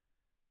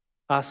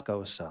ask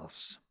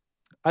ourselves.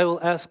 I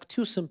will ask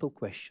two simple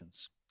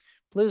questions.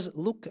 Please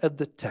look at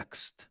the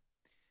text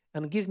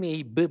and give me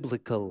a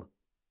biblical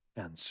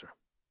answer.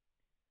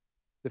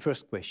 The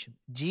first question: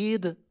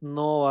 did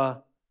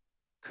Noah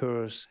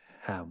curse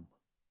Ham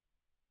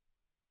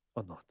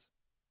or not?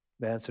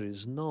 The answer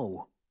is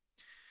no.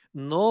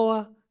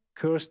 Noah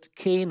cursed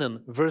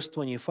Canaan. Verse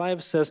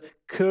 25 says,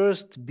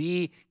 "Cursed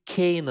be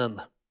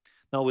Canaan."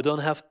 Now, we don't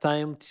have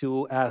time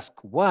to ask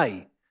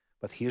why,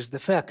 but here's the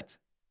fact.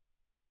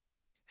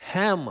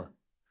 Ham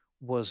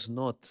was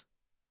not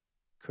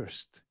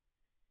cursed.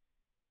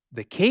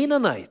 The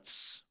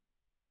Canaanites,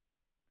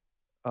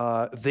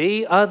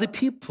 they are the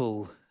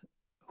people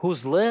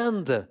whose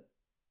land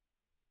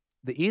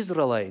the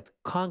Israelite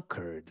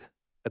conquered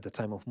at the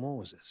time of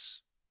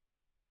Moses.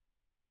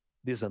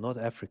 These are not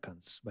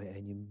Africans by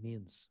any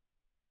means.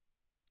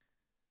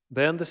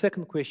 Then the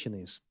second question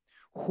is,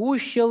 who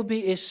shall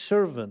be a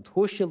servant?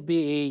 Who shall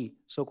be a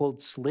so-called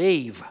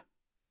slave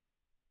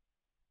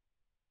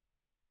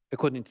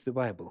according to the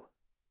Bible?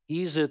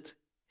 Is it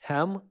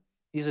Ham?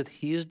 Is it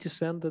his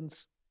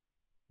descendants?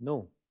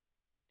 No.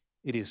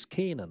 It is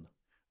Canaan.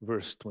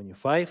 Verse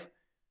 25,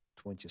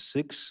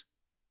 26,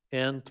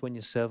 and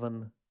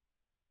 27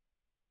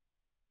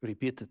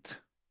 repeated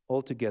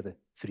altogether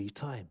 3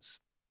 times.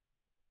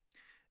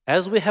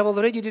 As we have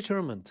already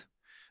determined,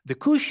 the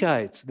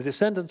Cushites, the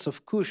descendants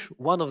of Cush,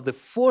 one of the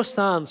 4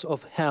 sons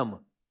of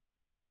Ham,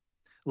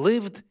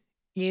 lived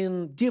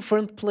in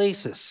different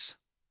places,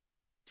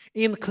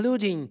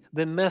 including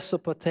the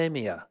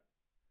Mesopotamia,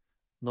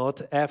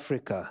 not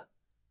Africa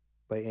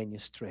by any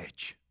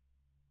stretch.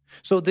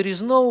 So there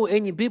is no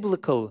any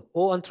biblical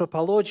or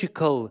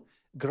anthropological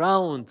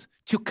ground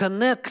to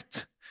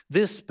connect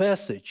this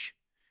passage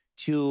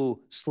to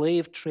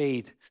slave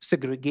trade,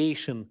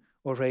 segregation,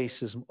 or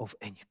racism of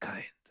any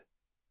kind.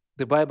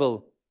 The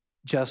Bible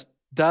just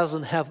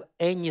doesn't have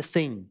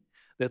anything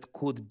that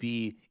could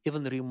be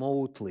even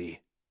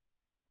remotely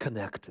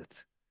connected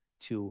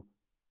to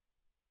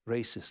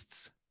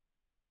racist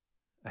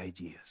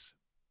ideas.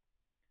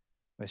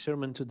 My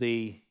sermon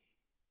today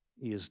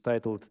is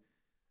titled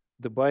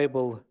 "The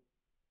Bible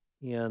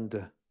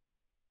and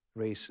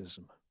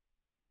Racism."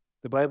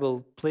 The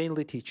Bible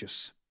plainly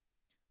teaches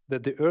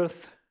that the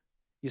earth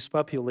is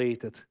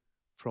populated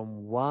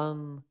from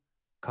one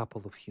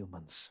couple of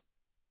humans.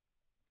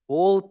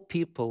 All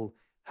people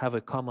have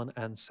a common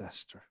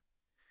ancestor.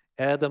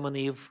 Adam and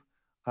Eve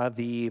are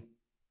the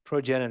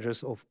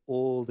progenitors of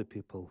all the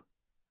people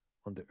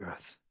on the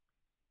earth.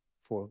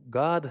 For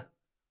God,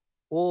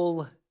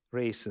 all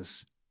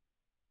races,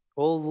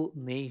 all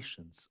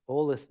nations,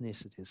 all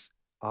ethnicities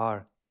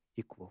are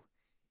equal.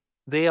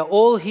 They are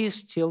all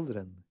His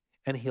children,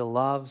 and He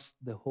loves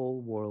the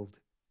whole world.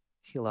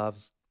 He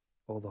loves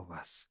all of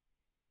us.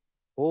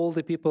 All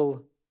the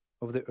people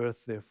of the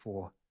earth,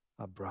 therefore,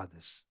 are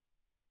brothers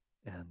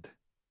and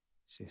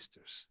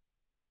sisters.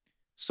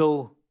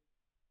 So,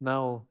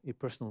 now a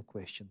personal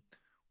question.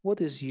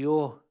 What is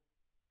your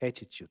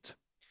attitude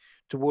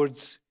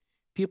towards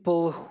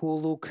people who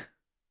look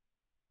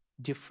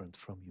different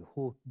from you,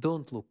 who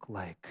don't look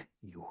like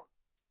you?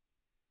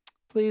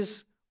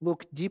 Please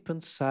look deep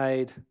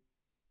inside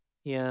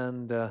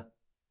and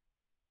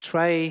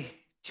try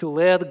to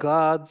let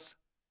God's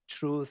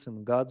truth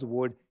and God's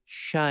word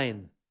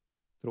shine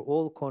through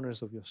all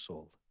corners of your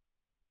soul.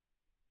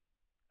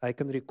 I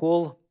can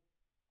recall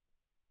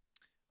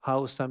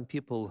how some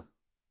people,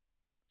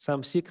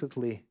 some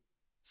secretly,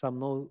 some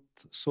not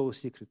so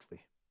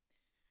secretly,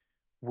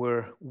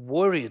 were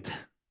worried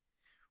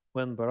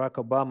when Barack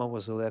Obama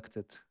was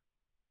elected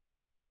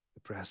the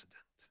president.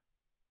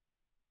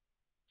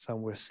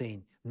 Some were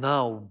saying,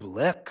 now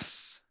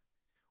blacks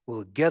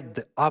will get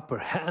the upper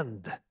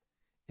hand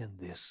in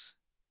this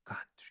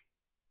country.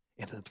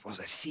 And it was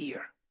a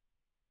fear.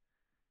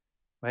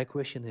 My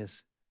question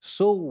is,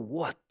 so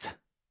what?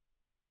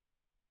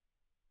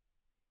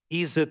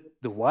 Is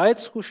it the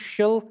whites who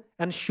shall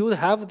and should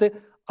have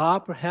the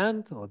upper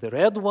hand, or the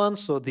red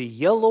ones, or the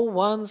yellow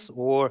ones,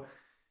 or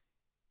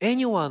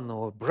anyone,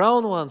 or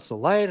brown ones, or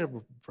lighter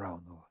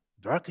brown, or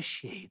darker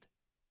shade?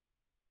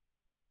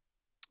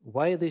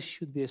 Why this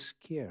should be a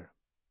scare?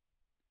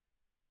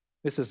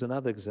 This is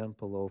another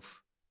example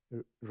of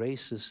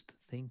racist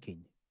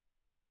thinking.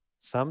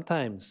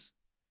 Sometimes,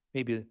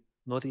 maybe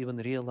not even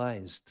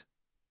realized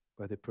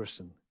by the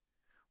person.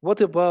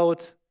 What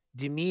about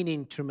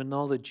demeaning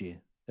terminology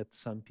that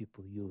some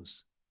people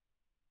use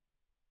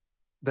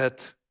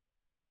that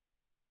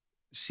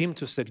seem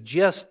to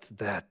suggest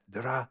that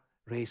there are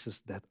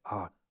races that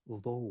are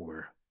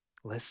lower,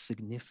 less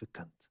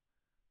significant,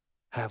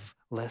 have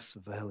less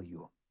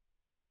value?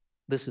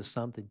 This is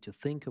something to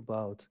think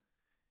about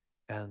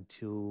and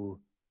to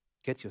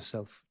get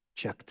yourself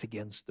checked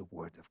against the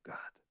Word of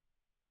God.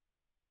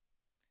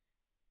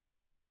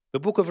 The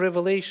book of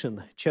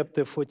Revelation,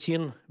 chapter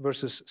 14,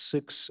 verses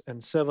 6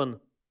 and 7,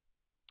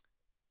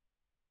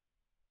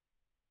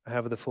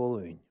 have the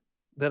following.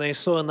 Then I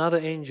saw another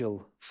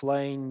angel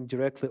flying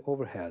directly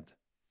overhead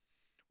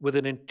with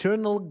an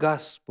eternal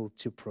gospel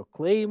to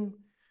proclaim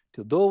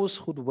to those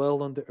who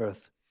dwell on the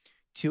earth,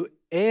 to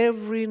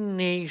every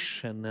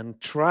nation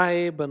and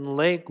tribe and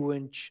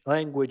language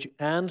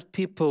and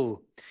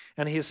people.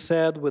 And he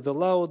said with a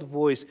loud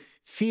voice,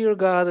 fear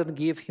God and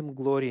give him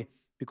glory,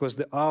 because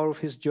the hour of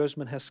his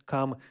judgment has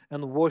come,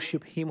 and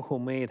worship him who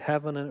made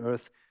heaven and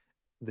earth,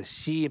 the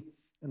sea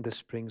and the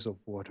springs of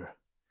water.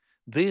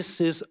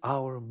 This is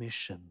our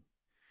mission,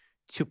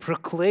 to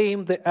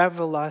proclaim the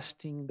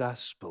everlasting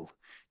gospel,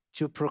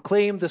 to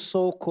proclaim the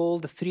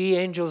so-called three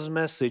angels'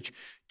 message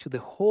to the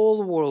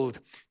whole world,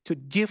 to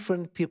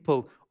different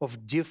people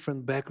of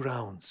different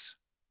backgrounds.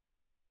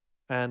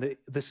 And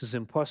this is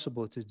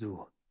impossible to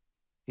do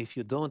if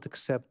you don't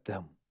accept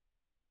them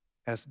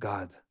as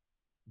God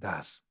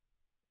does.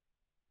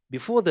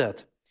 Before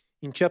that,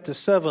 in chapter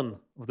 7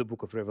 of the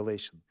book of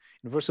Revelation,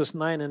 in verses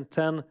 9 and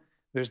 10,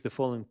 there's the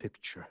following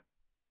picture.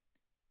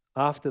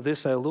 After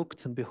this I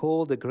looked, and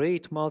behold, a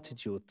great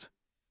multitude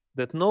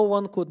that no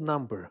one could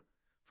number,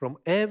 from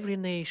every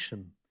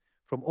nation,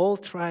 from all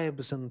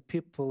tribes and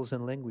peoples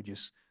and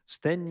languages,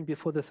 standing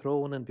before the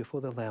throne and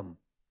before the Lamb,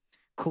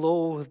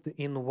 clothed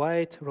in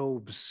white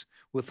robes,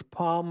 with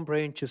palm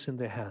branches in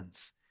their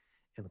hands,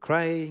 and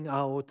crying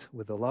out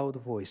with a loud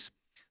voice,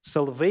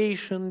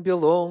 salvation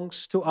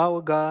belongs to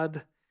our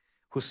God,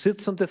 who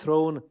sits on the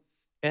throne,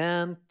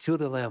 and to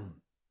the Lamb.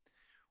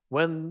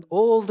 When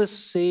all the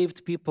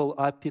saved people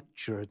are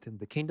pictured in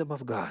the kingdom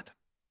of God,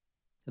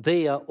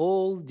 they are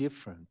all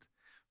different,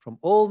 from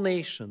all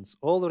nations,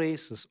 all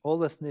races, all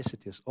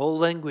ethnicities, all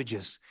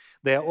languages.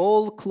 They are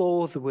all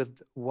clothed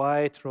with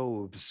white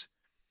robes,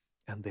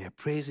 and they are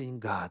praising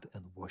God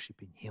and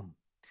worshiping him.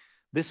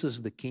 This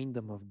is the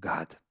kingdom of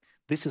God.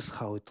 This is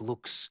how it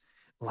looks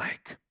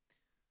like.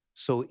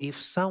 So if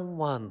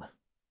someone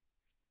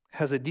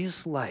has a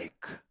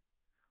dislike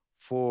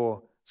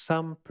for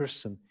some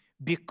person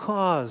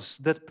because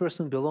that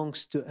person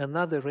belongs to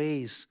another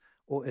race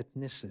or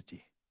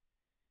ethnicity,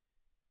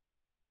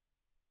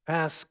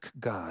 ask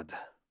God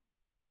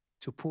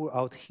to pour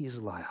out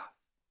his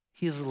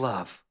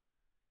love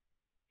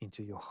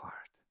into your heart,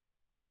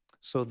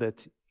 so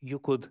that you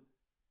could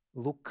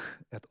look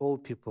at all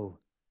people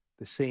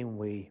the same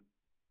way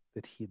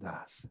that he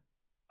does.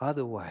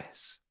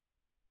 Otherwise,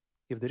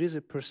 if there is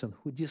a person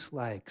who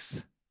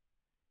dislikes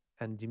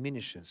and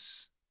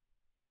diminishes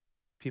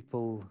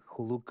people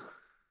who look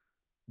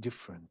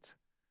different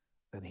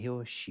than he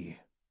or she,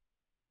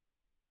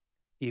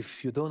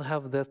 if you don't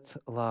have that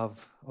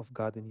love of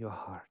God in your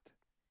heart,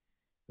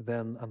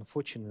 then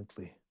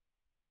unfortunately,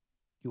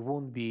 you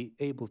won't be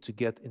able to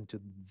get into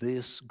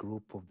this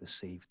group of the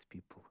saved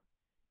people,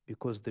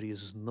 because there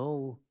is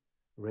no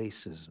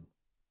racism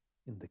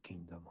in the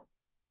kingdom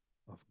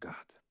of God.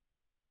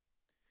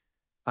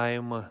 I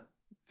am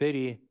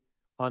very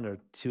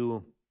honored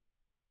to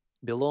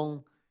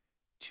belong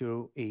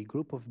to a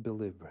group of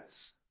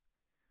believers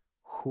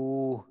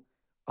who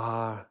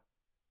are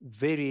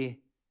very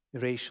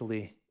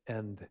racially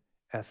and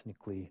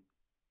ethnically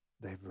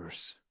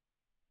diverse.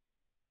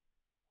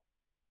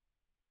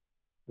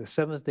 The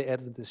Seventh-day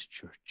Adventist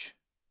Church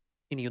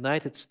in the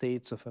United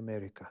States of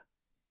America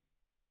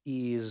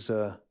is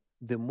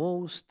the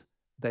most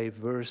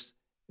diverse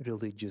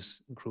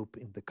religious group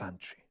in the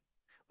country.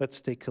 Let's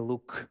take a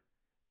look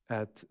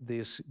at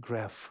this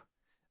graph.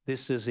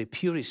 This is a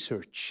Pew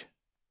Research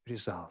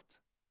result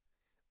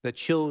that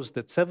shows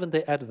that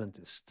Seventh-day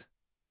Adventists,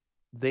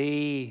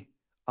 they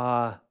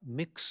are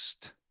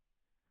mixed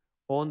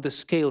on the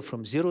scale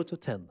from 0 to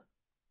 10.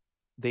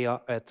 They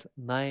are at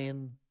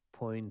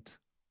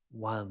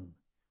 9.1,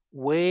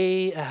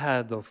 way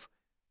ahead of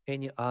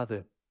any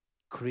other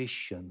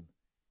Christian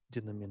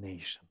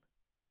denomination.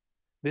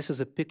 This is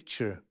a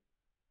picture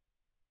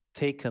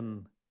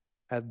taken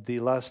at the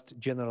last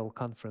General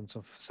Conference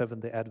of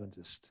Seventh-day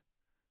Adventists.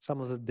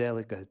 Some of the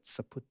delegates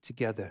are put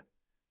together,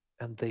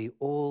 and they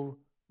all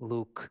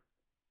look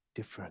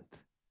different.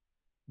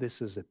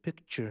 This is a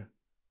picture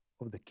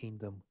of the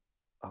kingdom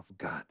of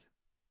God.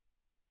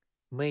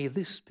 May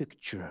this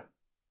picture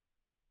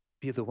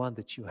be the one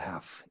that you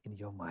have in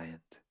your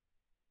mind,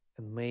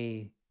 and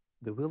may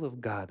the will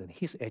of God and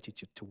his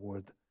attitude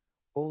toward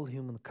all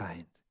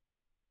humankind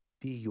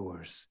be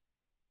yours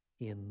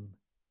in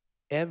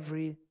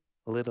every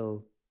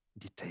little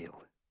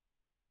detail.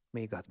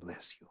 May God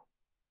bless you.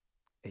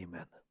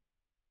 Amen.